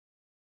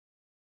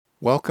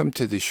Welcome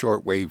to the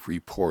Shortwave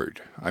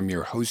Report. I'm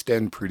your host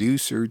and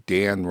producer,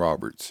 Dan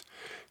Roberts.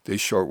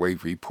 This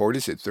Shortwave Report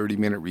is a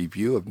 30-minute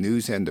review of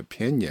news and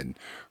opinion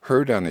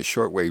heard on the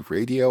shortwave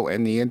radio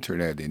and the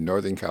internet in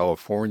Northern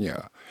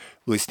California.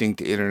 Listening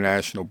to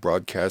international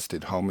broadcast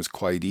at home is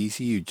quite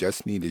easy. You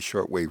just need a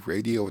shortwave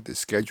radio with a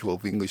schedule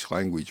of English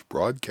language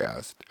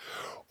broadcast,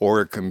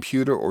 or a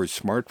computer or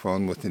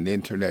smartphone with an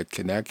internet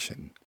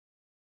connection.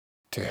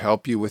 To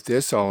help you with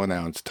this, I'll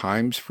announce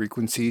times,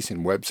 frequencies,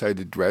 and website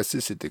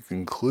addresses at the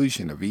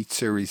conclusion of each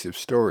series of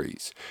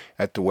stories.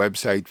 At the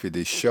website for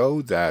this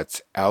show,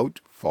 that's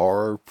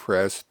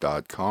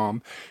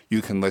outfarpress.com,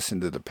 you can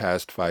listen to the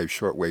past 5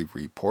 shortwave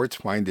reports,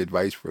 find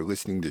advice for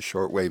listening to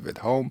shortwave at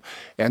home,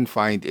 and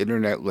find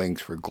internet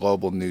links for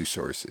global news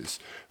sources.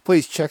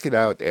 Please check it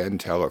out and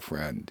tell a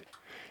friend.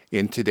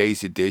 In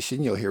today's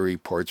edition, you'll hear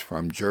reports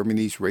from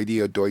Germany's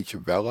Radio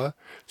Deutsche-Welle,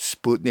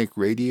 Sputnik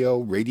Radio,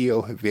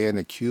 Radio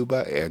Havana,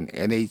 Cuba, and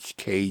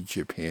NHK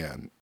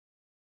Japan.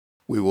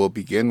 We will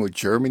begin with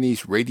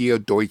Germany's Radio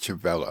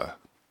Deutsche-Welle.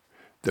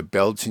 The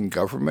Belgian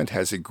government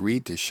has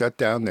agreed to shut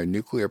down their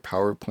nuclear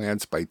power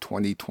plants by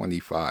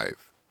 2025.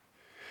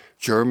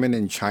 German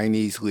and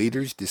Chinese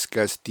leaders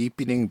discuss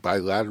deepening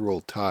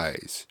bilateral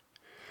ties.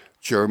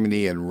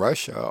 Germany and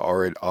Russia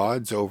are at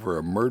odds over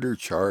a murder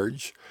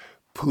charge.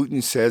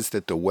 Putin says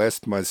that the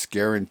West must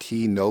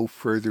guarantee no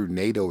further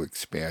NATO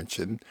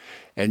expansion,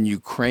 and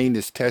Ukraine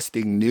is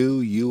testing new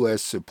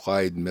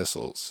U.S.-supplied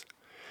missiles.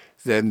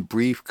 Then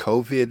brief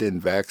COVID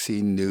and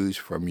vaccine news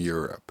from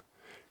Europe.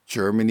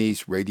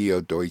 Germany's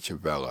Radio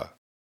Deutsche-Welle.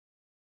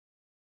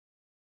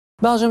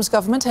 Belgium's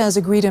government has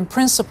agreed in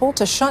principle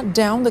to shut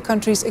down the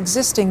country's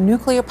existing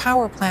nuclear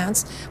power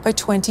plants by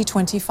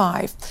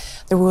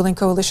 2025. The ruling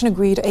coalition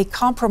agreed a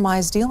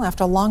compromise deal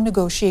after long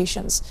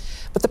negotiations.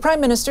 But the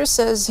Prime Minister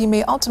says he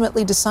may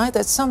ultimately decide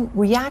that some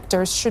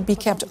reactors should be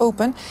kept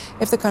open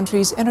if the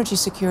country's energy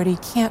security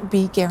can't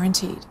be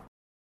guaranteed.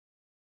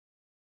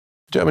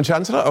 German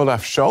Chancellor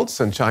Olaf Scholz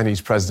and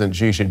Chinese President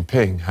Xi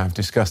Jinping have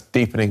discussed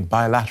deepening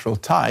bilateral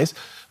ties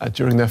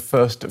during their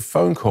first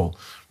phone call.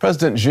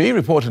 President Xi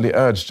reportedly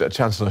urged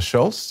Chancellor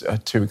Scholz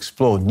to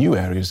explore new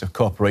areas of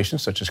cooperation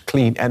such as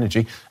clean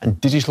energy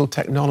and digital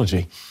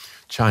technology.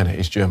 China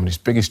is Germany's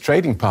biggest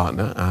trading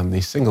partner and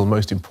the single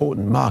most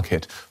important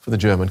market for the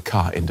German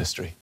car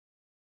industry.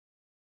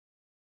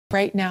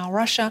 Right now,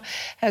 Russia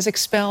has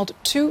expelled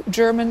 2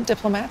 German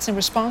diplomats in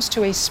response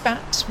to a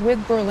spat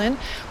with Berlin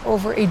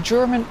over a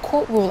German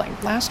court ruling.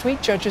 Last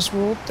week, judges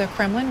ruled the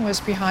Kremlin was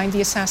behind the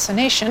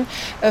assassination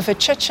of a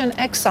Chechen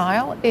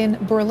exile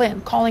in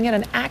Berlin, calling it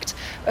an act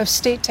of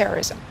state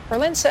terrorism.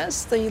 Berlin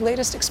says the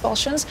latest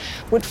expulsions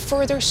would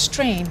further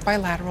strain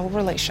bilateral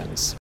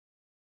relations.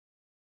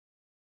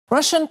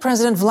 Russian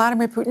President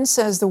Vladimir Putin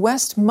says the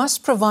West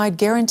must provide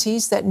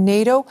guarantees that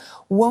NATO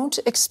won't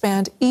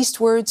expand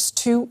eastwards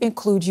to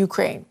include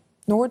Ukraine,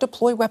 nor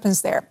deploy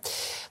weapons there.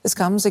 This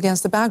comes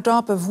against the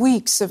backdrop of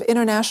weeks of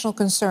international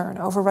concern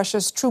over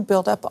Russia's troop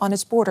buildup on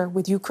its border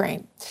with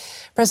Ukraine.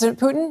 President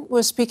Putin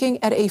was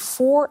speaking at a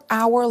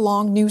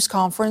 4-hour-long news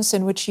conference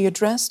in which he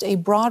addressed a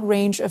broad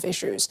range of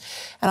issues.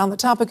 And on the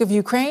topic of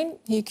Ukraine,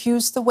 he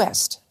accused the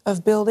West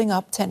of building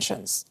up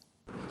tensions.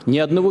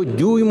 Not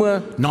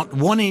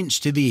 1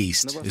 inch to the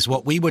east is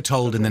what we were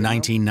told in the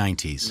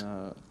 1990s.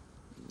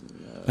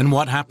 And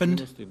what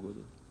happened?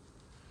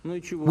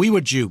 We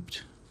were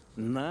duped.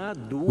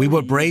 We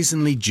were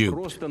brazenly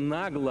duped.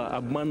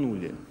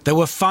 There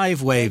were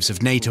 5 waves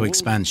of NATO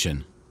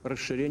expansion.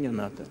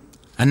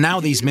 And now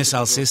these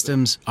missile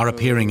systems are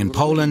appearing in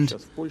Poland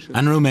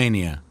and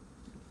Romania.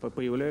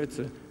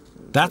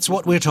 That's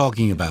what we're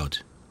talking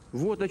about.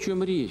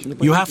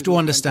 You have to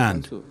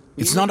understand,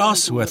 it's not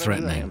us who are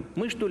threatening.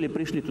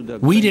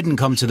 We didn't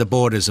come to the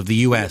borders of the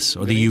US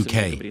or the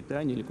UK.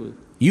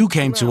 You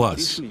came to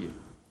us.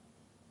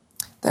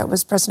 That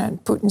was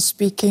President Putin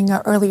speaking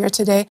earlier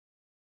today.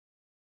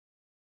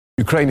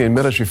 Ukrainian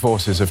military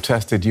forces have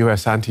tested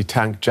US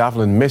anti-tank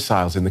Javelin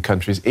missiles in the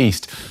country's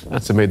east.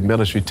 That's amid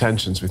military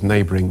tensions with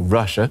neighbouring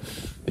Russia.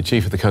 The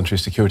chief of the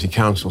country's Security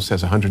Council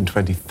says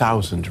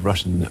 120,000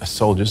 Russian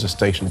soldiers are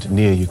stationed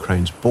near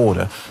Ukraine's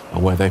border,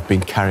 where they've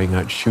been carrying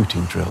out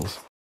shooting drills.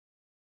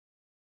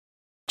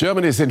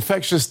 Germany's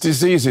Infectious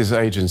Diseases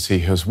Agency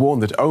has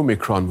warned that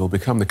Omicron will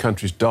become the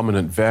country's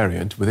dominant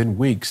variant within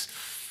weeks.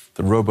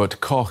 The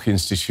Robert Koch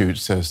Institute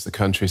says the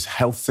country's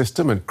health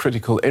system and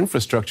critical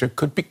infrastructure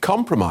could be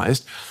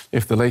compromised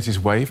if the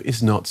latest wave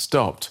is not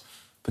stopped.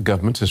 The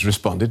government has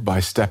responded by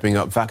stepping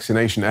up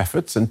vaccination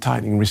efforts and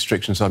tightening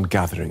restrictions on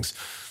gatherings.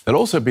 There'll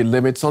also be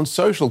limits on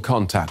social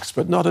contacts,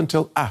 but not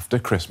until after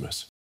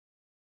Christmas.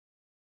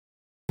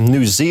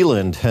 New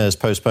Zealand has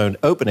postponed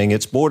opening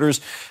its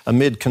borders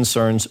amid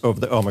concerns over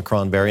the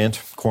Omicron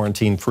variant.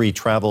 Quarantine-free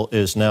travel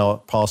is now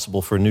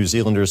possible for New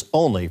Zealanders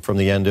only from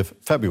the end of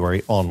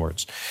February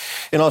onwards.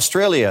 In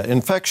Australia,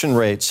 infection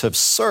rates have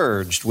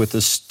surged, with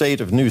the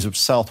state of New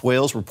South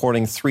Wales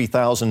reporting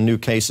 3,000 new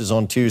cases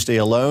on Tuesday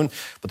alone.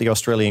 But the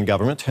Australian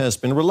government has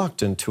been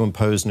reluctant to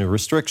impose new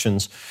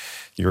restrictions.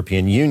 The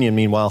European Union,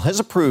 meanwhile, has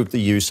approved the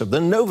use of the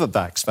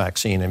Novavax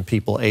vaccine in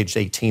people aged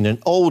 18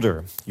 and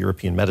older.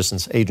 European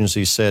Medicines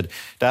Agency said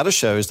data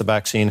shows the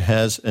vaccine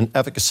has an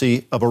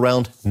efficacy of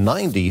around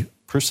 90%.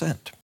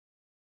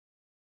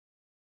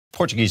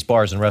 Portuguese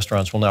bars and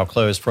restaurants will now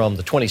close from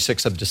the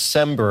 26th of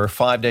December,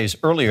 5 days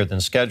earlier than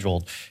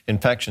scheduled.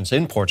 Infections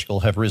in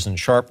Portugal have risen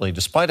sharply,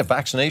 despite a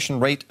vaccination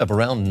rate of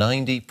around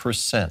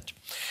 90%.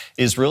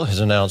 Israel has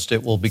announced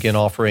it will begin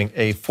offering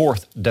a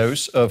fourth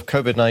dose of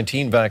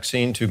COVID-19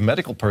 vaccine to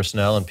medical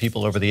personnel and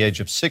people over the age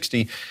of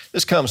 60.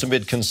 This comes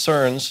amid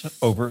concerns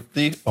over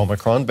the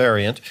Omicron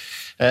variant.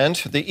 And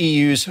the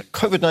EU's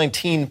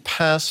COVID-19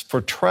 pass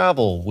for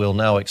travel will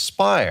now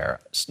expire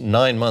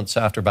 9 months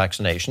after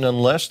vaccination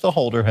unless the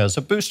holder has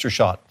a booster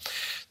shot.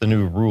 The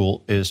new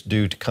rule is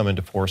due to come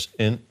into force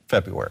in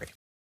February.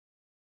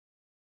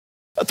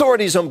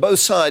 Authorities on both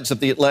sides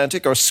of the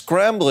Atlantic are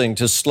scrambling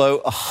to slow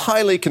a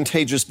highly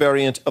contagious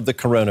variant of the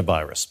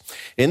coronavirus.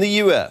 In the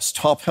U.S.,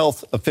 top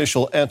health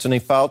official Anthony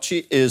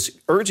Fauci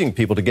is urging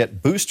people to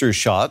get booster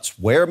shots,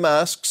 wear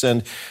masks,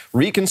 and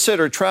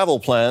reconsider travel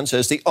plans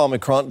as the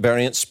Omicron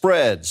variant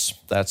spreads.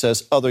 That's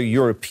as other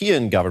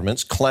European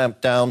governments clamp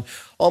down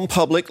on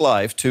public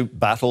life to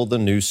battle the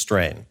new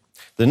strain.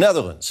 The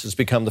Netherlands has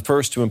become the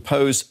first to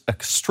impose a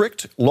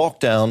strict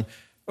lockdown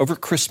over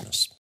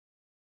Christmas.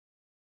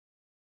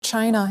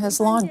 China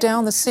has locked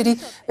down the city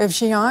of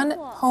Xi'an,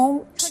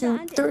 home to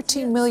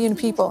 13 million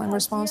people, in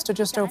response to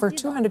just over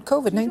 200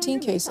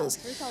 COVID-19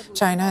 cases.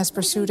 China has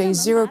pursued a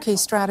zero-case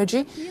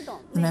strategy.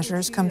 The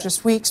measures come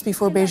just weeks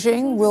before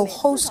Beijing will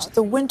host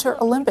the Winter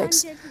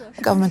Olympics.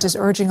 The government is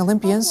urging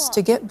Olympians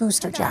to get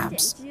booster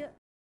jabs.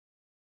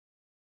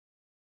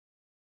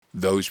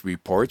 Those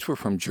reports were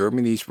from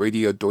Germany's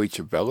Radio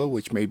Deutsche-Welle,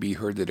 which may be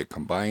heard at a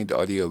combined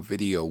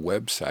audio-video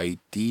website,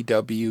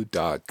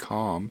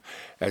 dw.com,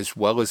 as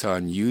well as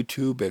on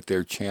YouTube at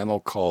their channel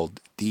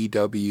called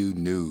DW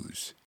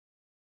News.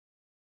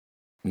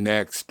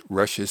 Next,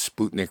 Russia's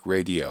Sputnik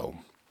Radio.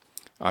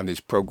 On his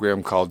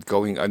program called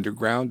Going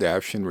Underground,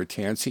 Afshin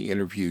Ratansi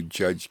interviewed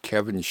Judge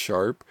Kevin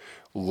Sharp,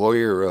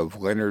 lawyer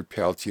of Leonard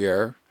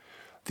Peltier,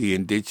 the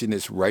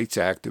indigenous rights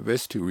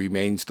activist who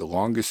remains the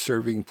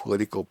longest-serving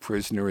political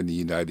prisoner in the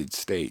United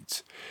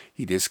States.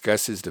 He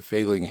discusses the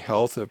failing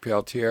health of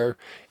Peltier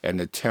and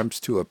attempts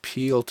to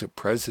appeal to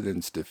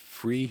presidents to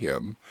free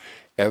him,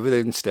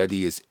 evidence that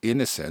he is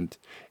innocent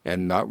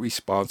and not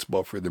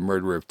responsible for the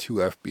murder of 2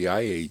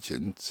 FBI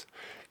agents,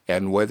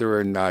 and whether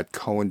or not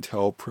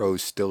COINTELPRO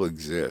still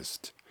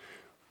exists.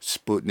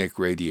 Sputnik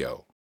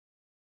Radio.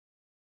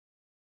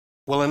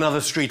 Well, another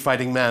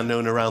street-fighting man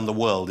known around the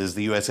world is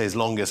the USA's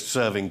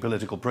longest-serving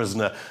political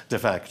prisoner de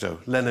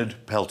facto, Leonard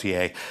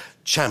Peltier,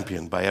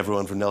 championed by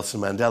everyone from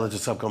Nelson Mandela to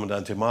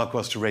Subcomandante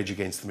Marcos to Rage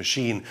Against the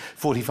Machine.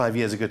 45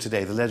 years ago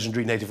today, the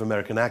legendary Native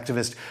American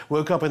activist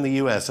woke up in the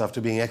US after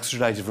being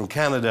extradited from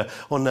Canada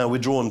on now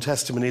withdrawn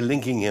testimony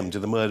linking him to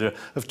the murder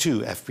of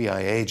 2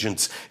 FBI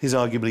agents. His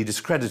arguably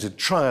discredited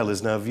trial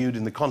is now viewed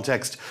in the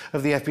context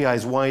of the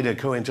FBI's wider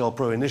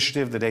COINTELPRO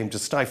initiative that aimed to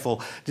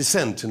stifle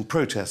dissent and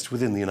protest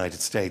within the United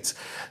States.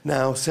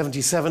 Now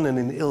 77 and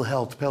in ill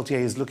health, Peltier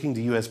is looking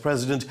to US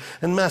President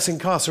and mass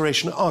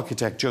incarceration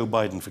architect Joe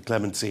Biden for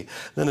clemency.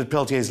 Leonard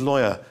Peltier's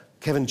lawyer,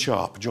 Kevin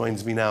Sharp,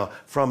 joins me now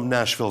from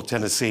Nashville,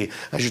 Tennessee.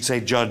 I should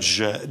say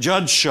Judge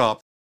Sharp.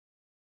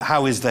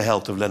 How is the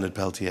health of Leonard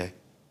Peltier?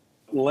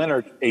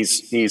 Leonard,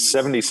 he's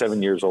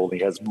 77 years old. He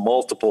has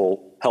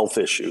multiple health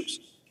issues.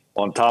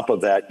 On top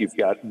of that, you've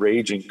got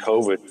raging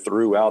COVID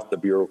throughout the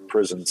Bureau of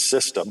Prisons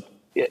system.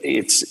 It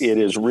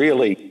is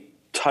really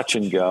touch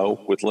and go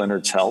with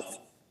Leonard's health.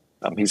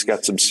 He's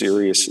got some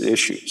serious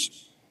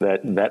issues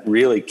that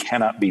really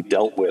cannot be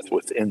dealt with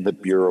within the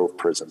Bureau of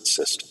Prisons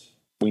system.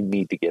 We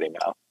need to get him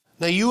out.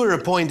 Now, you were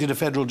appointed a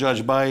federal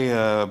judge by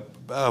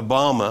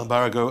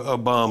Barack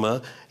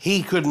Obama.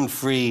 He couldn't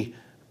free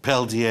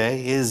Peltier.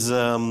 His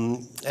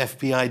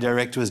FBI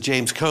director was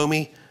James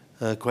Comey,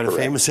 quite a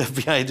famous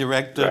FBI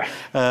director.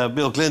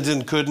 Bill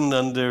Clinton couldn't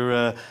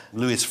under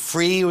Louis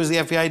Freeh, who was the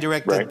FBI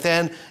director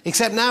then.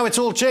 Except now it's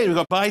all changed. We've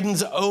got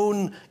Biden's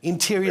own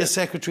Interior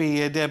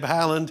Secretary, Deb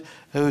Haaland,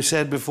 who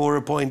said before her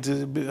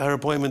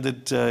appointment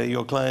that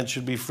your client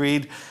should be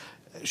freed.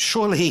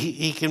 Surely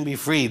he can be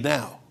freed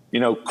now. You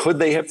know, could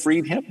they have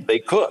freed him? They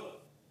could.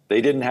 They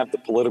didn't have the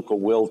political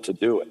will to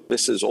do it.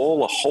 This is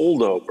all a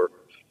holdover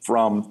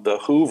from the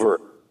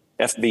Hoover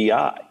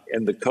FBI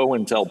and the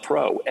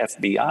COINTELPRO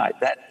FBI.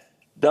 That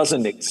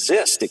doesn't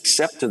exist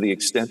except to the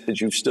extent that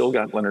you've still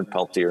got Leonard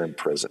Peltier in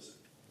prison.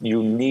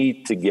 You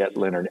need to get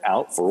Leonard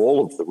out for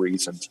all of the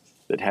reasons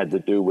that had to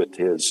do with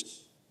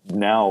his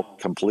now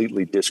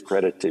completely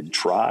discredited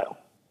trial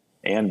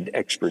and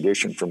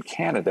extradition from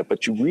Canada.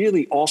 But you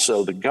really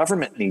also, the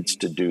government needs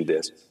to do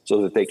this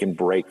so that they can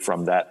break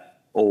from that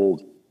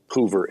old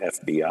Hoover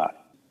FBI.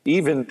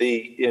 Even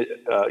the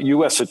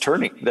U.S.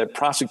 attorney that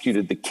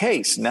prosecuted the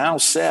case now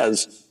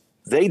says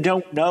they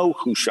don't know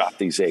who shot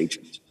these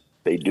agents.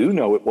 They do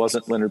know it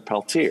wasn't Leonard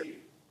Peltier.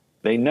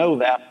 They know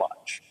that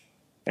much.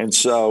 And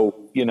so,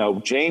 you know,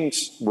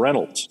 James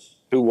Reynolds,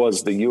 who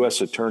was the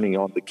U.S. attorney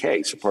on the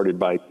case, appointed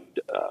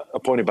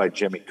by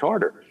Jimmy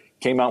Carter,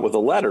 came out with a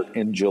letter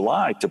in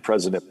July to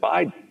President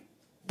Biden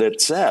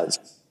that says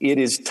it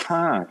is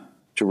time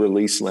to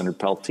release Leonard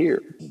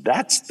Peltier.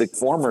 That's the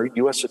former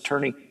U.S.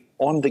 attorney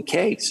on the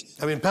case.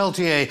 I mean,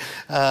 Peltier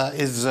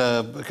is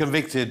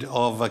convicted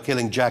of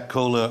killing Jack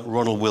Kohler,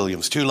 Ronald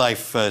Williams. 2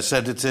 life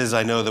sentences.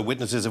 I know that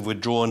witnesses have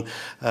withdrawn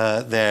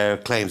their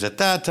claims at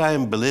that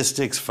time.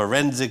 Ballistics,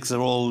 forensics are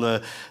all,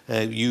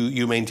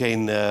 you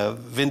maintain,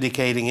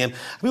 vindicating him.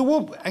 I mean,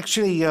 well,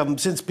 actually,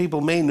 since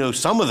people may know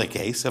some of the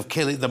case of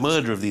the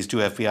murder of these 2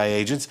 FBI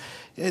agents,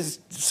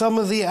 some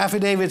of the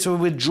affidavits were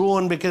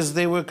withdrawn because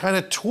they were kind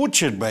of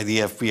tortured by the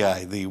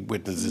FBI, the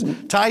witnesses,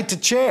 tied to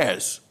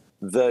chairs.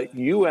 The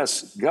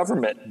U.S.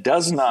 government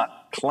does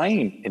not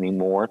claim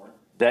anymore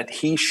that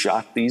he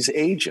shot these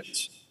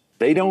agents.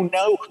 They don't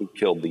know who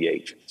killed the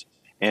agents.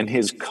 And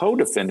his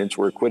co-defendants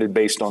were acquitted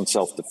based on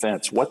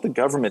self-defense. What the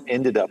government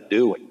ended up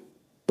doing,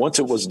 once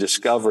it was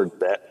discovered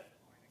that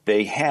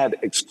they had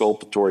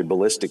exculpatory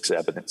ballistics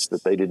evidence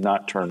that they did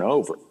not turn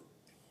over,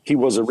 he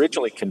was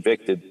originally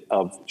convicted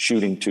of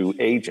shooting 2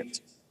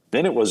 agents.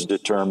 Then it was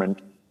determined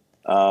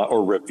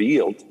or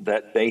revealed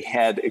that they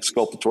had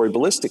exculpatory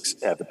ballistics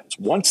evidence.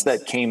 Once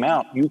that came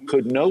out, you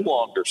could no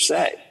longer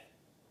say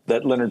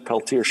that Leonard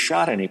Peltier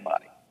shot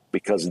anybody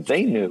because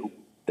they knew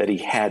that he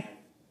hadn't.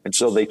 And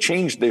so they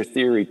changed their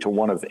theory to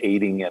one of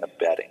aiding and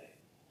abetting.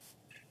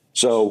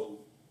 So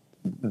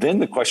then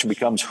the question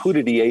becomes, who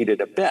did he aid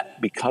and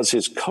abet? Because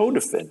his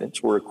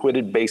co-defendants were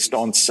acquitted based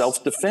on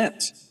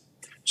self-defense.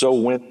 So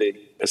when the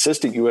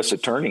assistant U.S.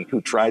 attorney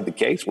who tried the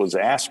case was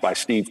asked by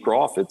Steve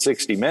Croft at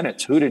 60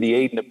 Minutes, who did he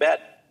aid and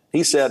abet?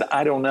 He said,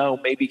 I don't know,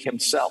 maybe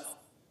himself.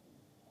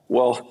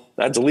 Well,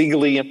 that's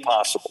legally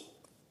impossible.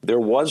 There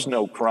was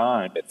no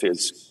crime if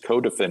his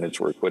co-defendants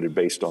were acquitted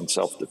based on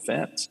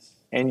self-defense.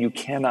 And you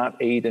cannot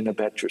aid and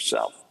abet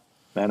yourself.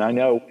 And I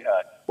know,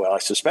 I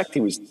suspect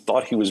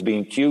thought he was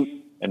being cute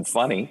and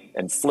funny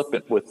and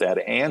flippant with that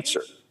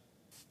answer.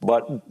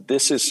 But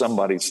this is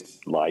somebody's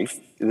life.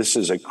 This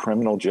is a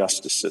criminal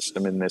justice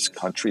system in this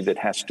country that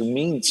has to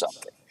mean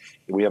something.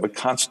 We have a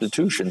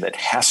constitution that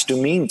has to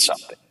mean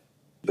something.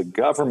 The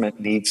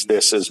government needs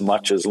this as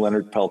much as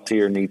Leonard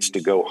Peltier needs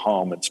to go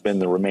home and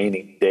spend the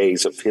remaining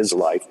days of his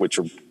life, which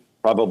are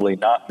probably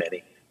not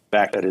many,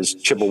 back at his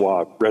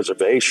Chippewa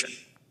reservation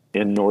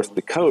in North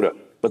Dakota.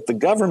 But the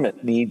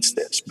government needs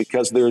this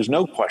because there is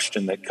no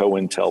question that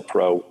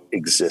COINTELPRO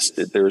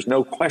existed. There is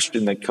no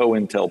question that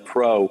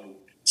COINTELPRO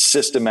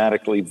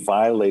systematically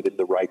violated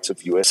the rights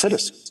of U.S.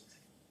 citizens.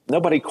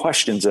 Nobody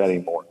questions that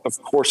anymore.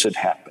 Of course it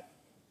happened.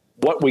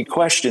 What we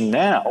question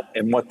now,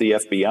 and what the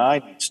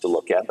FBI needs to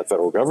look at, the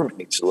federal government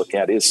needs to look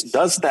at, is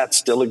does that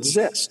still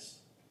exist?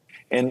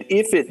 And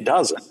if it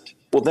doesn't,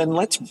 well, then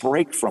let's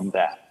break from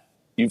that.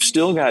 You've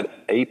still got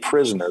a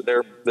prisoner.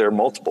 There are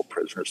multiple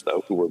prisoners,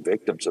 though, who were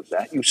victims of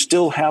that. You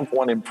still have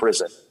one in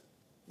prison.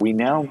 We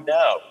now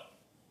know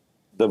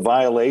the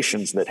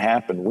violations that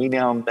happened. We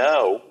now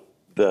know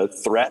the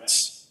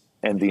threats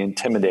and the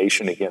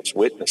intimidation against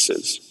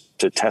witnesses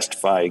to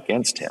testify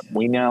against him.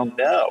 We now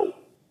know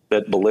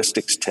that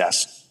ballistics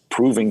tests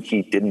proving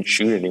he didn't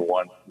shoot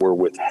anyone were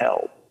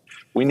withheld.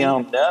 We now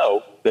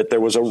know that there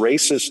was a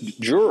racist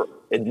juror,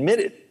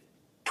 admitted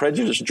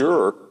prejudiced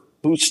juror,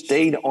 who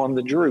stayed on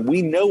the jury.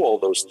 We know all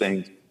those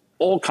things,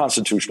 all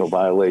constitutional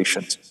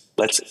violations.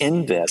 Let's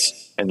end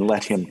this and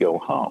let him go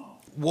home.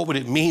 What would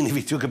it mean if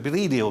he took a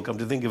plea deal, come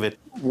to think of it?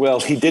 Well,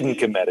 he didn't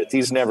commit it.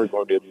 He's never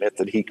going to admit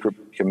that he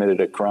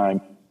committed a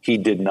crime he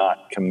did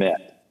not commit.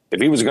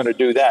 If he was going to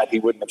do that, he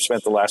wouldn't have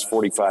spent the last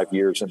 45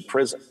 years in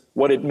prison.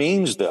 What it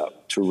means, though,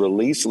 to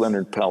release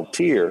Leonard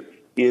Peltier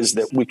is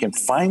that we can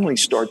finally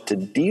start to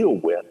deal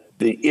with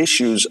the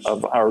issues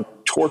of our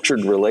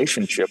tortured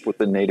relationship with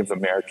the Native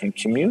American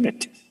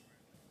community.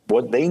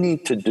 What they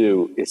need to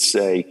do is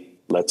say,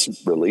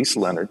 let's release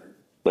Leonard.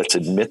 Let's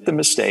admit the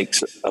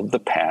mistakes of the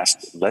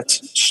past.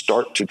 Let's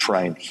start to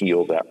try and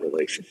heal that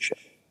relationship.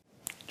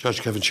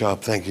 Judge Kevin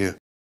Sharp, thank you.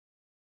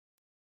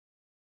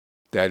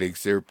 That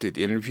excerpted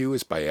interview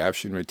is by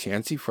Afshin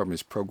Rattansi from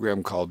his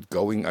program called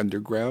Going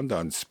Underground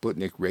on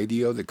Sputnik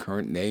Radio, the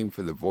current name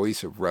for the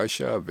Voice of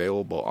Russia,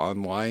 available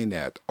online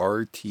at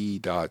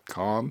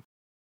rt.com.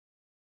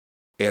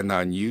 And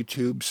on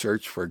YouTube,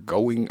 search for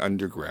Going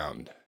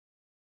Underground.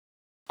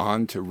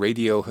 On to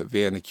Radio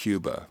Havana,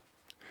 Cuba.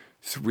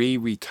 3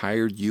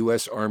 retired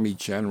U.S. Army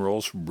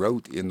generals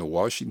wrote in the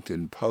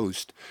Washington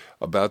Post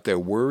about their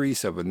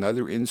worries of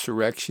another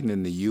insurrection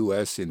in the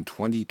U.S. in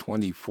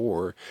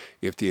 2024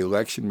 if the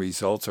election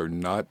results are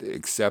not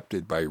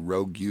accepted by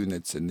rogue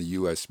units in the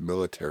U.S.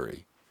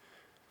 military.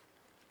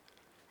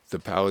 The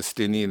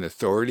Palestinian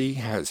Authority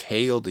has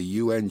hailed a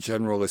UN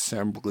General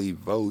Assembly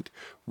vote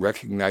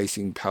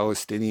recognizing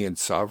Palestinian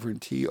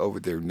sovereignty over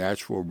their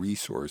natural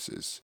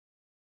resources.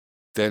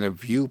 Then a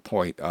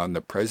viewpoint on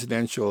the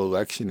presidential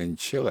election in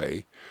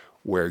Chile,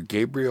 where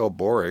Gabriel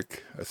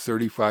Boric, a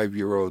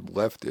 35-year-old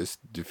leftist,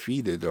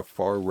 defeated a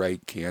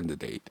far-right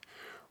candidate.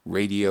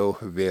 Radio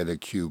Havana,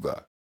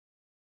 Cuba.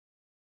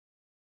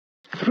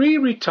 3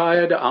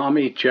 retired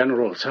Army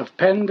generals have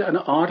penned an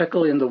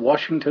article in the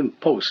Washington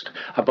Post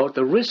about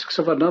the risks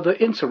of another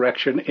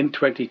insurrection in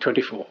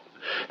 2024.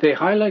 They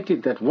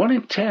highlighted that 1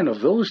 in 10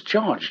 of those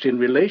charged in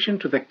relation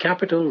to the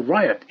Capitol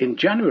riot in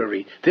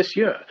January this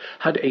year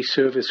had a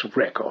service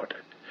record.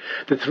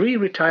 The 3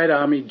 retired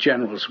Army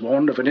generals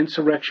warned of an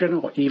insurrection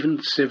or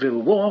even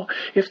civil war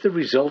if the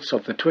results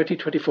of the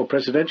 2024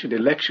 presidential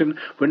election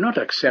were not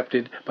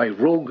accepted by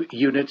rogue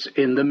units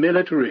in the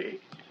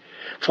military.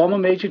 Former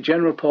Major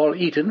General Paul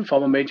Eaton,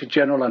 former Major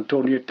General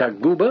Antonio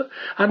Taguba,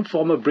 and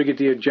former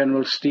Brigadier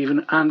General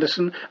Stephen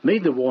Anderson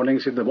made the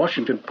warnings in the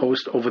Washington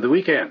Post over the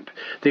weekend.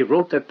 They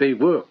wrote that they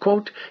were,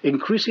 quote,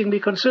 increasingly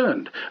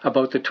concerned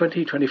about the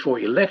 2024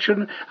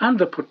 election and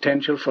the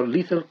potential for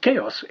lethal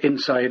chaos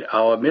inside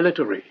our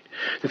military.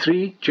 The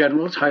 3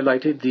 generals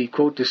highlighted the,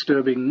 quote,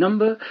 disturbing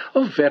number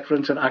of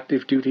veterans and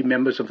active duty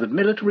members of the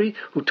military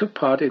who took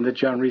part in the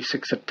January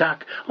 6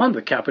 attack on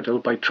the Capitol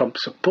by Trump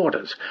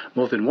supporters.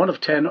 More than 1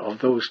 of 10 of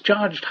those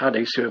charged had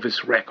a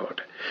service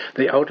record.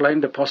 They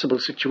outlined a possible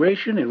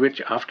situation in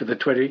which, after the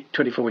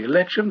 2024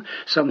 election,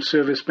 some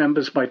service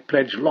members might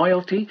pledge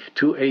loyalty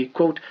to a,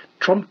 quote,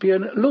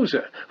 Trumpian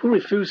loser who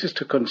refuses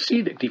to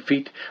concede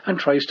defeat and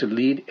tries to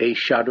lead a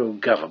shadow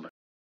government.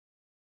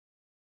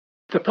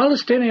 The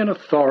Palestinian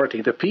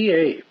Authority, the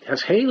PA,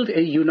 has hailed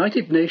a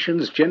United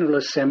Nations General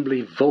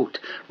Assembly vote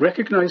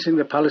recognizing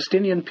the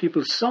Palestinian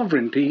people's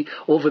sovereignty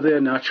over their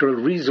natural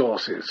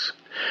resources.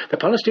 The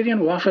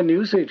Palestinian Wafa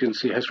news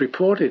agency has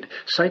reported,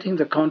 citing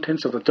the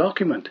contents of the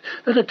document,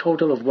 that a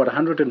total of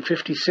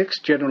 156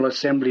 General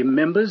Assembly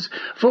members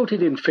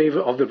voted in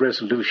favor of the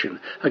resolution,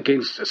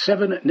 against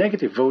 7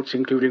 negative votes,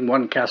 including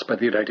 1 cast by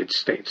the United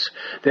States.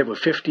 There were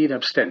 15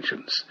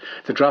 abstentions.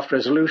 The draft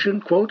resolution,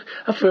 quote,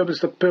 affirms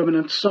the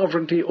permanent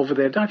sovereignty over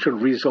their natural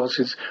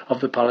resources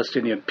of the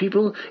Palestinian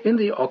people in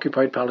the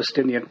occupied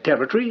Palestinian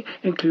territory,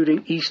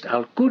 including East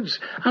Al-Quds,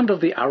 and of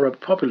the Arab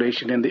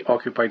population in the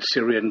occupied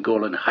Syrian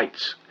Golan Heights.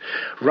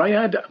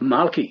 Riyad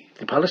Malki,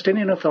 the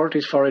Palestinian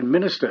Authority's foreign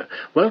minister,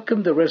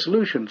 welcomed the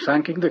resolution,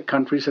 thanking the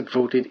countries that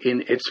voted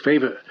in its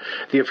favor.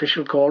 The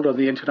official called on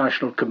the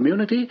international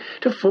community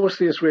to force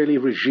the Israeli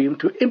regime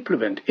to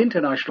implement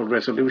international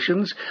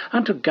resolutions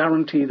and to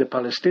guarantee the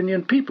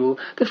Palestinian people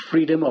the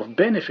freedom of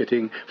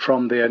benefiting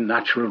from their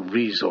natural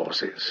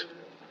resources.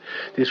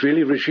 The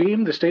Israeli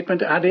regime, the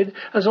statement added,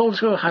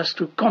 also has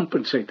to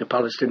compensate the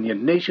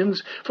Palestinian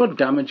nations for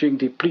damaging,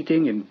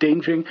 depleting,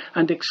 endangering,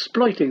 and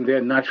exploiting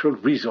their natural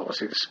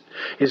resources.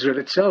 Israel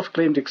itself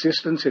claimed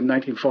existence in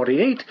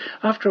 1948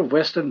 after a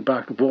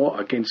Western-backed war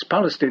against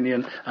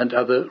Palestinian and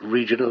other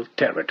regional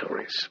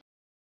territories.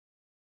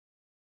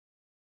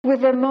 With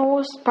the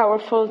most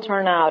powerful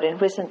turnout in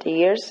recent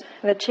years,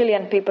 the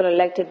Chilean people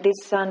elected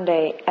this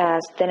Sunday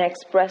as the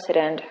next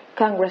president,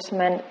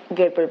 Congressman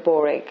Gabriel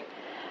Boric,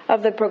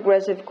 of the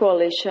Progressive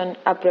Coalition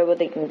Apruebo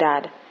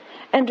Dignidad,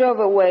 and drove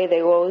away the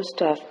ghost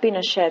of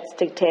Pinochet's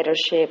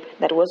dictatorship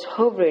that was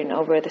hovering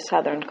over the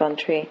southern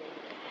country.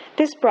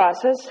 This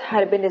process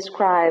had been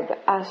described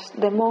as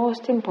the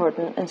most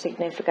important and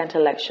significant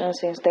election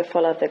since the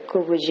fall of the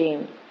coup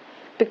regime,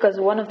 because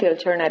one of the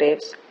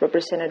alternatives,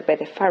 represented by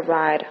the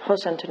far-right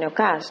José Antonio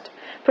Cast,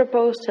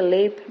 proposed a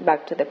leap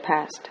back to the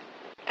past.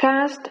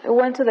 Cast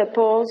went to the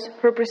polls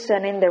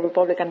representing the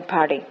Republican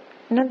Party,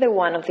 not the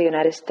one of the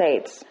United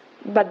States,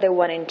 but the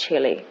one in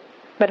Chile,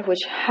 but which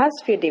has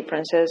few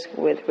differences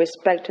with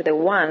respect to the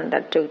one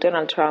that took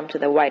Donald Trump to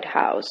the White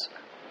House,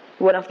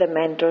 one of the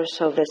mentors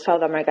of the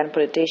South American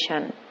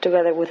politician,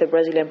 together with the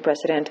Brazilian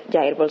president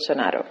Jair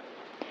Bolsonaro.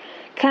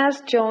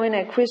 Cast joined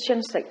a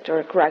Christian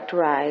sector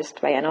characterized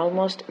by an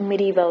almost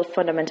medieval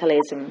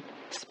fundamentalism,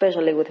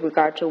 especially with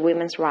regard to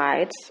women's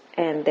rights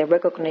and the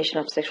recognition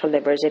of sexual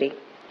diversity.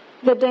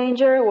 The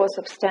danger was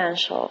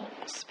substantial,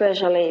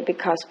 especially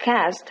because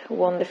Cast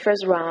won the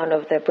first round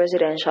of the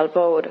presidential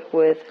vote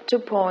with 2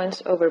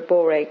 points over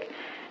Boric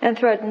and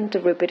threatened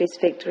to repeat his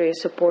victory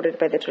supported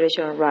by the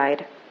traditional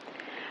right.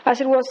 As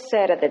it was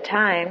said at the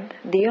time,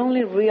 the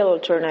only real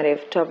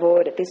alternative to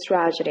avoid this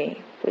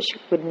tragedy, which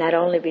would not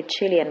only be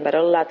Chilean but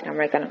all Latin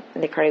American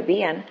and the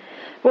Caribbean,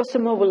 was to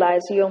mobilize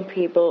young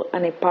people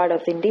and a part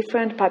of the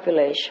indifferent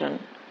population,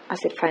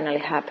 as it finally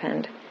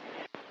happened.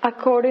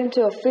 According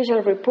to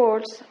official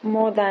reports,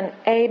 more than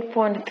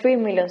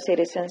 8.3 million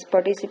citizens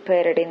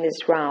participated in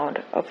this round,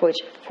 of which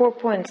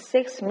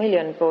 4.6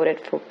 million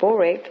voted for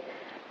Boric,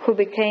 who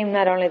became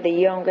not only the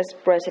youngest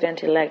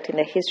president-elect in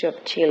the history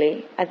of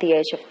Chile at the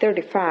age of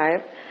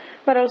 35,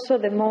 but also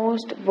the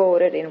most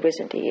voted in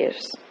recent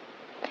years.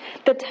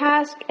 The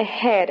task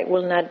ahead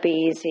will not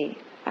be easy,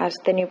 as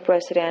the new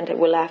president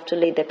will have to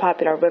lead the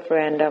popular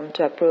referendum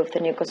to approve the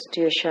new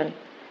constitution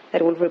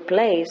that will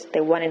replace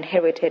the one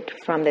inherited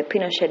from the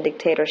Pinochet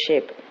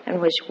dictatorship and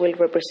which will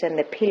represent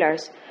the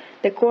pillars,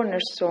 the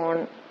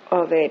cornerstone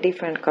of a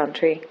different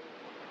country.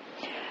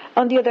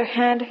 On the other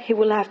hand, he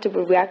will have to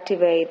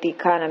reactivate the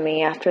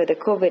economy after the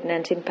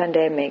COVID-19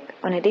 pandemic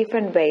on a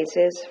different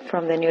basis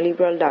from the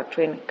neoliberal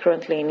doctrine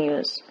currently in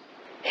use.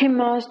 He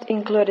must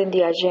include in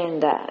the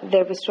agenda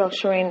the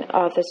restructuring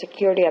of the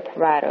security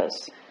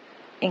apparatus,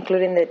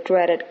 including the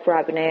dreaded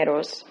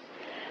carabineros,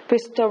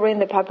 restoring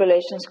the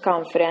population's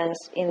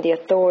confidence in the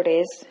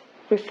authorities,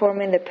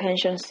 reforming the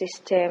pension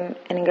system,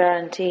 and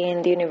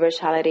guaranteeing the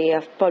universality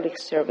of public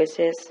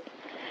services,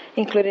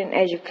 including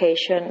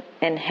education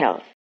and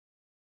health.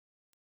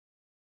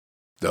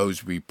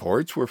 Those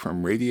reports were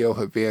from Radio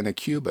Havana,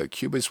 Cuba.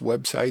 Cuba's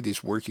website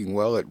is working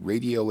well at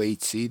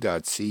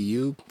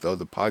radio8c.cu, though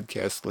the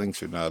podcast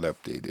links are not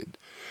updated.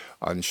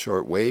 On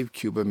shortwave,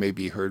 Cuba may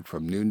be heard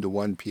from noon to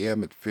 1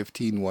 p.m. at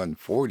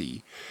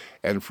 15140,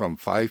 and from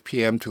 5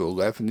 p.m. to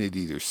 11 at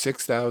either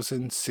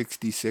 6000,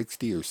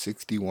 6060, or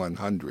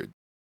 6100.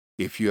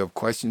 If you have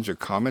questions or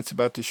comments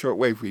about the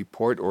Shortwave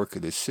Report or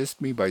could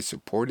assist me by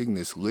supporting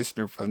this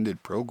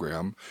listener-funded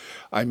program,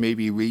 I may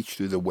be reached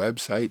through the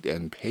website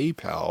and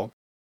PayPal,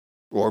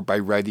 or by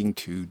writing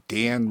to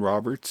Dan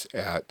Roberts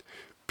at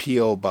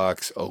P.O.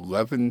 Box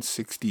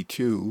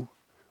 1162,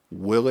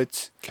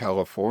 Willits,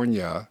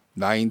 California,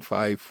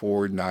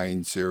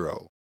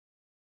 95490.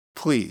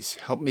 Please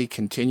help me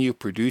continue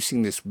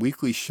producing this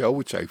weekly show,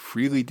 which I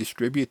freely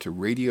distribute to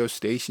radio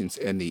stations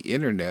and the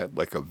internet,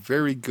 like a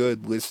very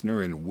good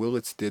listener in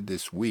Willits did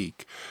this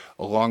week,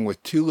 along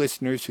with 2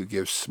 listeners who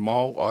give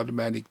small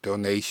automatic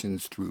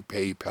donations through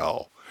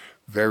PayPal.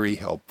 Very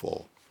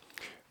helpful.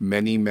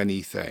 Many,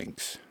 many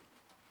thanks.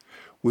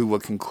 We will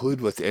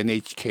conclude with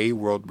NHK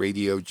World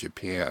Radio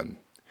Japan.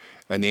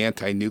 An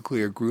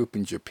anti-nuclear group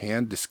in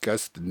Japan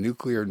discussed the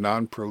Nuclear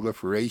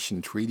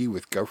Non-Proliferation Treaty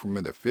with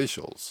government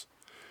officials.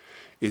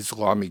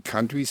 Islamic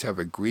countries have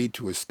agreed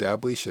to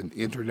establish an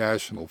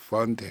international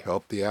fund to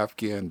help the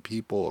Afghan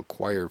people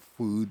acquire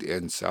food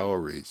and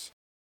salaries.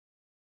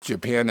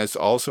 Japan has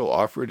also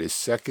offered a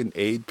second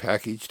aid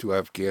package to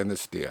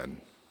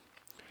Afghanistan.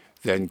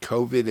 Then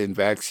COVID and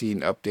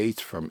vaccine updates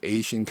from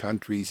Asian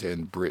countries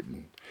and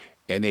Britain.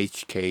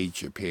 NHK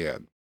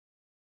Japan.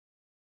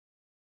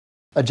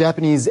 A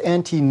Japanese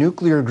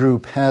anti-nuclear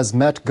group has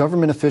met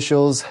government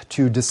officials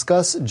to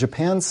discuss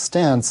Japan's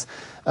stance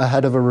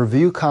ahead of a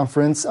review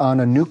conference on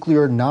a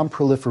nuclear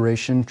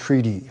non-proliferation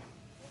treaty.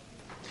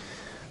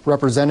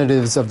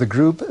 Representatives of the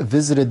group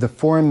visited the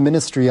foreign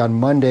ministry on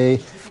Monday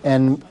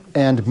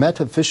and met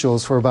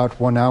officials for about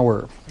 1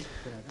 hour.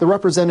 The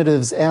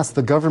representatives asked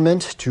the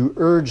government to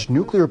urge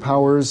nuclear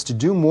powers to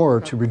do more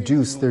to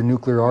reduce their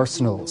nuclear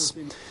arsenals.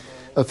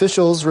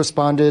 Officials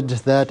responded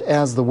that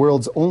as the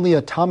world's only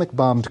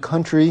atomic-bombed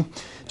country,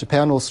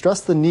 Japan will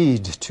stress the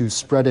need to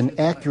spread an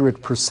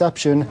accurate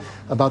perception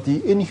about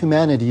the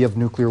inhumanity of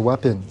nuclear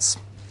weapons.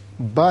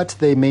 But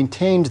they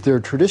maintained their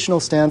traditional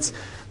stance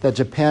that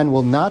Japan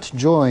will not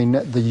join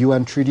the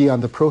UN Treaty on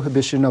the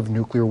Prohibition of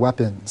Nuclear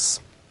Weapons.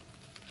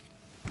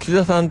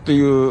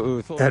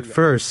 At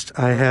first,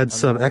 I had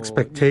some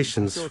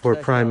expectations for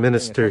Prime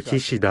Minister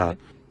Kishida.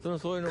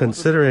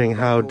 Considering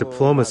how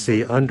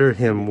diplomacy under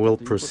him will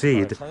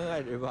proceed,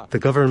 the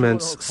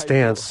government's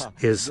stance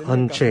is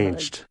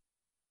unchanged.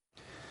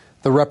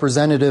 The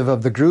representative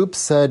of the group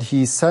said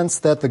he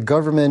sensed that the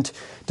government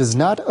does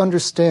not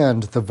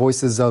understand the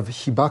voices of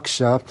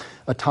hibakusha,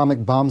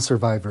 atomic bomb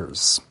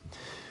survivors.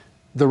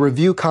 The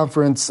review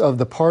conference of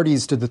the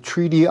parties to the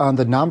Treaty on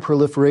the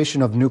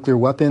Non-Proliferation of Nuclear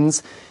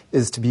Weapons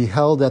is to be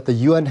held at the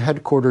UN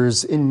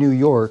headquarters in New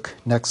York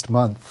next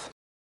month.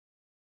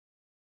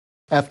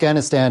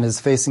 Afghanistan is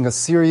facing a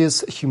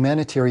serious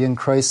humanitarian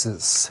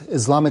crisis.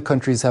 Islamic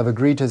countries have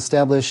agreed to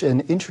establish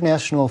an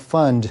international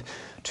fund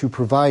to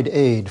provide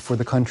aid for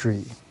the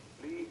country.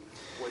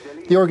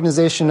 The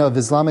Organization of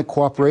Islamic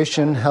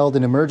Cooperation held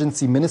an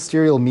emergency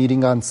ministerial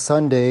meeting on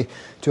Sunday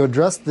to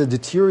address the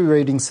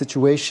deteriorating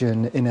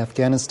situation in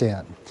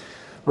Afghanistan.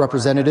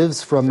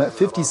 Representatives from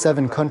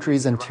 57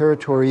 countries and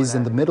territories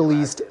in the Middle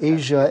East,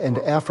 Asia, and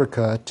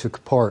Africa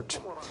took part.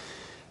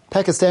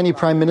 Pakistani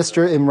Prime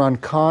Minister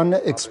Imran Khan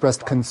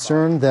expressed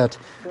concern that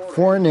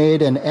foreign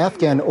aid and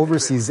Afghan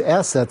overseas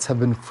assets have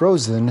been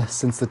frozen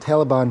since the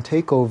Taliban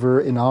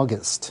takeover in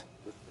August.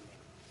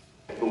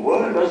 If the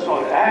world does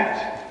not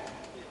act,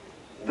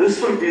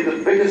 this will be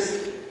the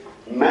biggest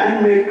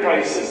man-made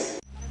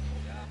crisis.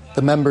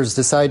 The members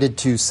decided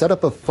to set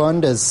up a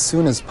fund as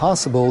soon as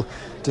possible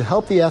to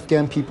help the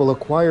Afghan people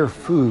acquire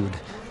food,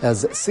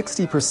 as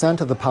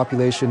 60% of the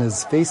population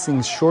is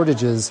facing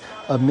shortages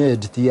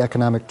amid the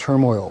economic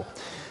turmoil.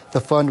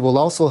 The fund will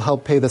also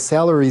help pay the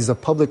salaries of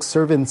public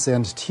servants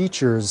and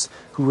teachers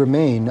who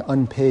remain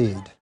unpaid.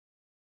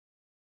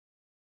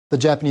 The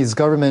Japanese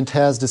government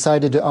has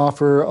decided to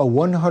offer a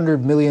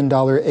 $100 million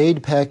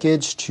aid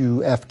package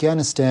to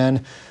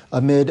Afghanistan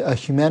amid a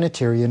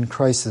humanitarian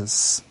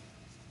crisis.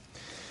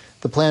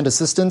 The planned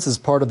assistance is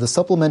part of the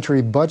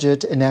supplementary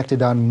budget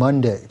enacted on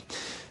Monday.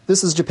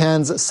 This is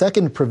Japan's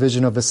second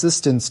provision of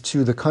assistance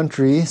to the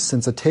country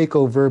since a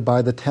takeover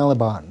by the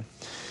Taliban.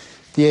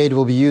 The aid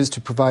will be used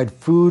to provide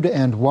food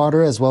and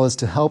water, as well as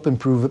to help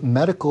improve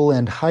medical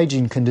and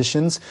hygiene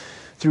conditions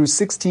through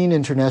 16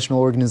 international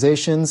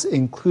organizations,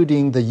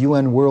 including the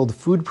UN World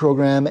Food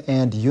Program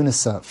and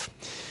UNICEF.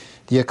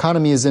 The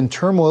economy is in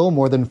turmoil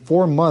more than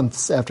 4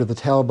 months after the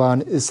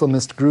Taliban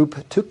Islamist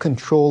group took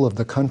control of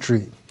the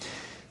country.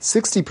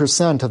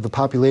 60% of the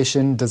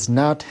population does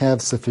not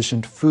have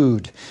sufficient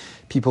food.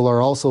 People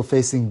are also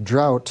facing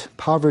drought,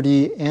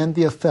 poverty, and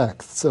the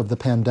effects of the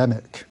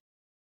pandemic.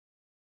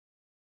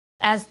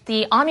 As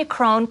the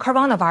Omicron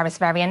coronavirus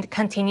variant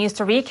continues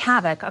to wreak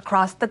havoc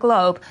across the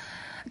globe,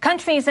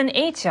 countries in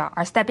Asia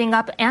are stepping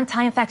up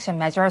anti-infection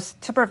measures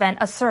to prevent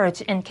a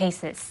surge in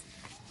cases.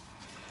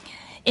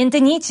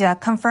 Indonesia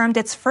confirmed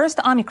its first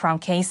Omicron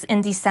case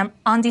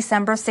on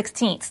December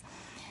 16th.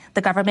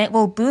 The government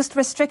will boost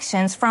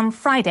restrictions from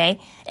Friday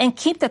and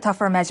keep the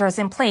tougher measures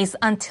in place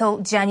until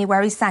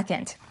January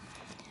 2nd.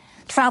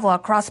 Travel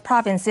across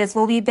provinces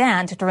will be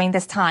banned during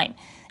this time,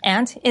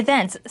 and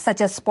events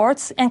such as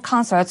sports and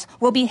concerts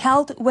will be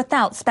held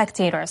without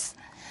spectators.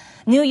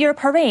 New Year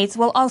parades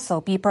will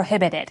also be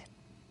prohibited.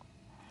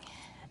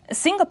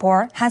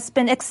 Singapore has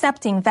been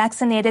accepting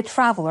vaccinated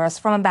travelers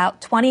from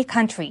about 20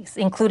 countries,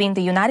 including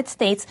the United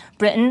States,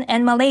 Britain,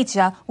 and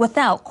Malaysia,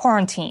 without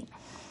quarantine.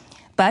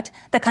 But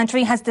the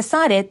country has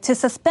decided to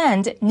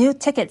suspend new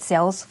ticket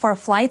sales for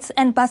flights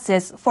and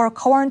buses for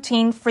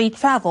quarantine-free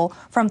travel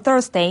from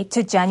Thursday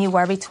to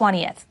January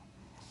 20th.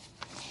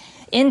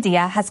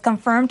 India has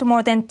confirmed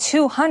more than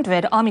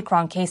 200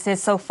 Omicron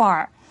cases so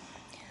far.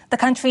 The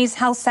country's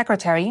health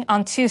secretary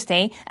on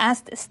Tuesday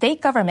asked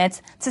state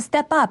governments to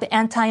step up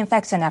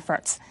anti-infection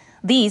efforts.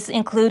 These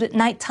include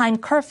nighttime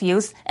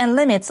curfews and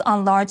limits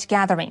on large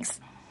gatherings.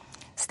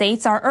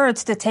 States are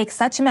urged to take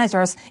such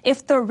measures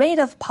if the rate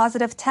of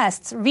positive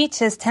tests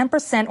reaches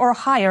 10% or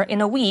higher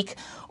in a week,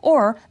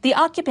 or the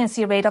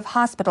occupancy rate of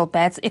hospital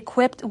beds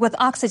equipped with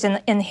oxygen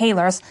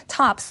inhalers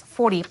tops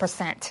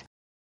 40%.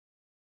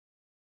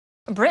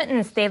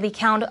 Britain's daily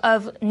count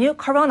of new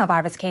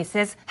coronavirus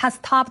cases has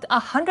topped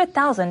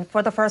 100,000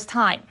 for the first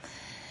time.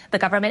 The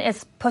government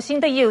is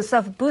pushing the use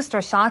of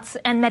booster shots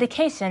and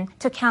medication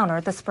to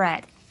counter the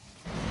spread.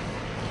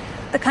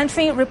 The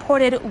country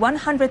reported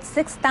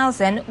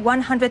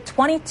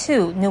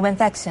 106,122 new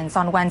infections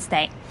on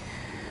Wednesday.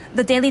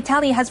 The daily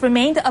tally has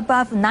remained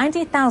above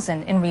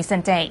 90,000 in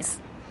recent days.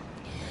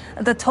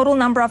 The total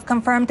number of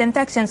confirmed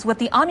infections with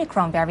the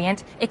Omicron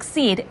variant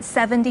exceed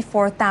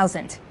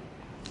 74,000.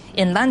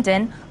 In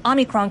London,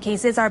 Omicron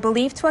cases are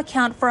believed to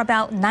account for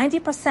about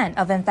 90%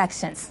 of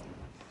infections.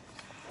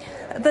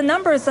 The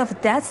numbers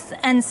of deaths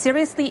and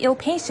seriously ill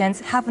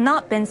patients have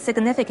not been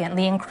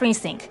significantly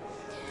increasing.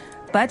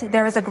 But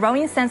there is a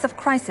growing sense of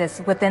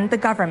crisis within the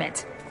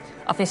government.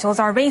 Officials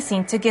are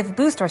racing to give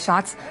booster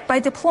shots by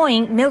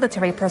deploying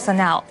military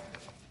personnel.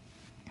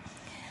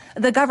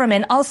 The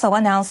government also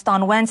announced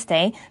on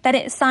Wednesday that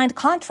it signed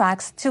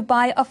contracts to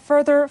buy a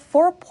further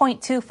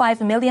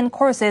 4.25 million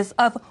courses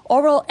of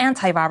oral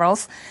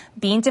antivirals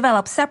being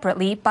developed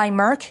separately by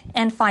Merck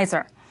and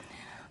Pfizer.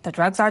 The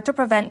drugs are to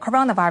prevent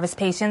coronavirus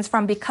patients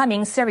from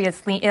becoming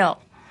seriously ill.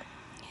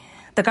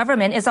 The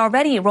government is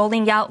already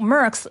rolling out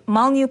Merck's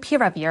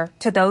molnupiravir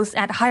to those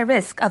at high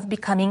risk of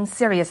becoming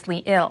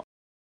seriously ill.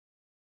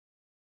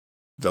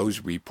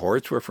 Those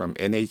reports were from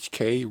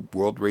NHK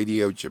World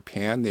Radio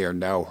Japan. They are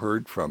now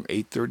heard from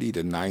 8:30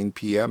 to 9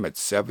 p.m. at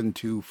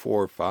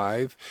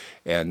 7245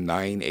 and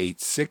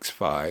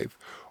 9865,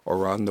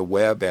 or on the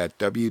web at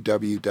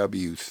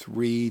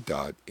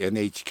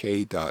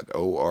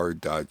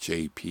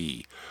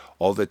www.3.nhk.or.jp.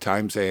 All the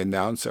times I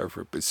announce are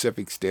for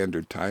Pacific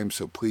Standard Time,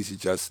 so please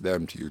adjust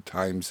them to your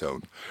time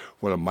zone.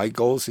 One of my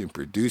goals in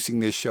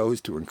producing this show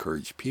is to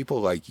encourage people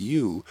like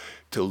you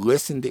to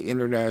listen to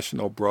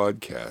international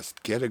broadcasts,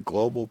 get a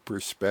global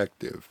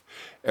perspective.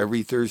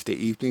 Every Thursday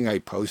evening, I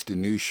post a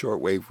new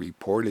shortwave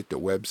report at the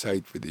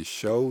website for this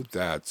show.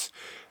 That's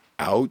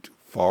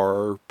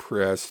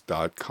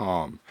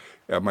outfarpress.com.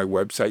 At my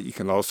website, you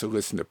can also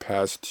listen to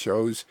past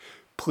shows.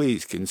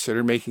 Please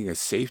consider making a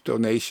safe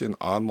donation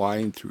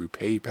online through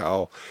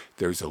PayPal.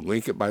 There's a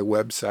link at my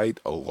website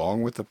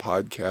along with the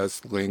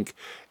podcast link,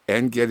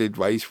 and get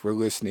advice for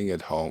listening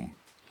at home.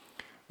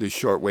 The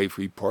Shortwave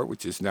Report,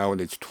 which is now in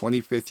its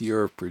 25th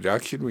year of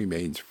production,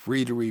 remains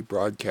free to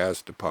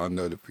rebroadcast upon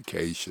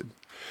notification.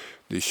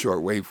 The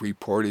Shortwave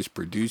Report is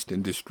produced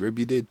and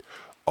distributed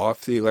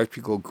off the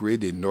electrical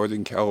grid in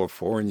Northern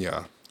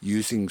California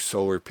using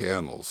solar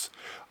panels.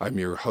 I'm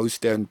your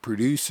host and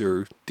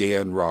producer,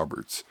 Dan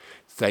Roberts.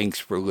 Thanks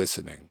for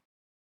listening.